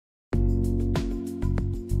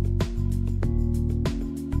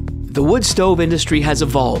The wood stove industry has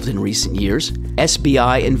evolved in recent years.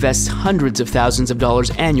 SBI invests hundreds of thousands of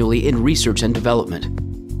dollars annually in research and development.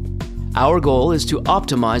 Our goal is to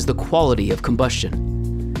optimize the quality of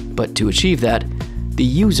combustion. But to achieve that, the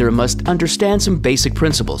user must understand some basic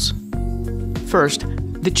principles. First,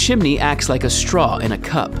 the chimney acts like a straw in a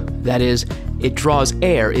cup. That is, it draws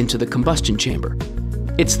air into the combustion chamber.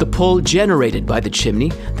 It's the pull generated by the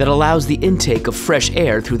chimney that allows the intake of fresh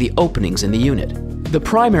air through the openings in the unit. The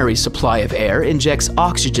primary supply of air injects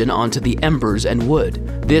oxygen onto the embers and wood.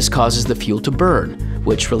 This causes the fuel to burn,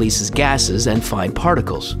 which releases gases and fine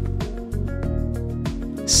particles.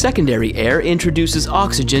 Secondary air introduces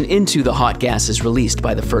oxygen into the hot gases released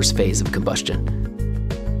by the first phase of combustion.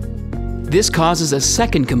 This causes a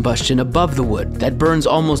second combustion above the wood that burns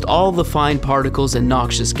almost all the fine particles and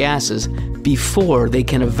noxious gases before they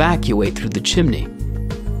can evacuate through the chimney.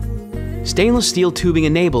 Stainless steel tubing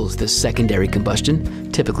enables this secondary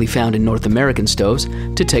combustion, typically found in North American stoves,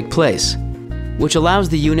 to take place, which allows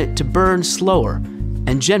the unit to burn slower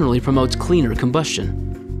and generally promotes cleaner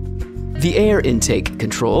combustion. The air intake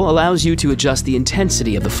control allows you to adjust the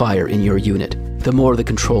intensity of the fire in your unit. The more the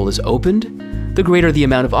control is opened, the greater the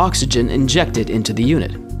amount of oxygen injected into the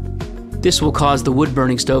unit. This will cause the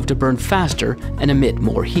wood-burning stove to burn faster and emit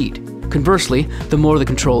more heat. Conversely, the more the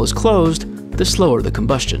control is closed, the slower the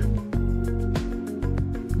combustion.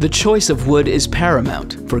 The choice of wood is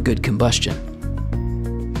paramount for good combustion.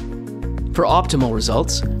 For optimal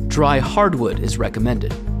results, dry hardwood is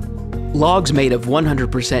recommended. Logs made of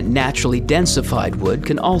 100% naturally densified wood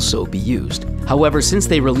can also be used. However, since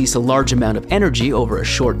they release a large amount of energy over a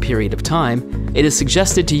short period of time, it is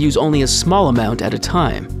suggested to use only a small amount at a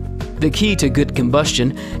time. The key to good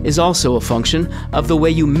combustion is also a function of the way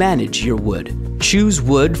you manage your wood. Choose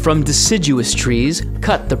wood from deciduous trees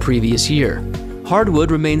cut the previous year.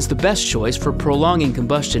 Hardwood remains the best choice for prolonging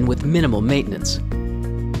combustion with minimal maintenance.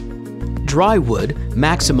 Dry wood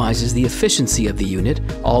maximizes the efficiency of the unit,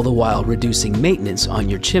 all the while reducing maintenance on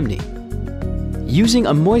your chimney. Using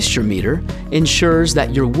a moisture meter ensures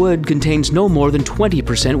that your wood contains no more than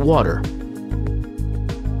 20% water.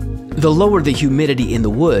 The lower the humidity in the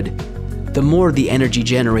wood, the more the energy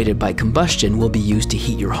generated by combustion will be used to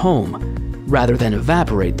heat your home, rather than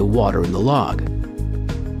evaporate the water in the log.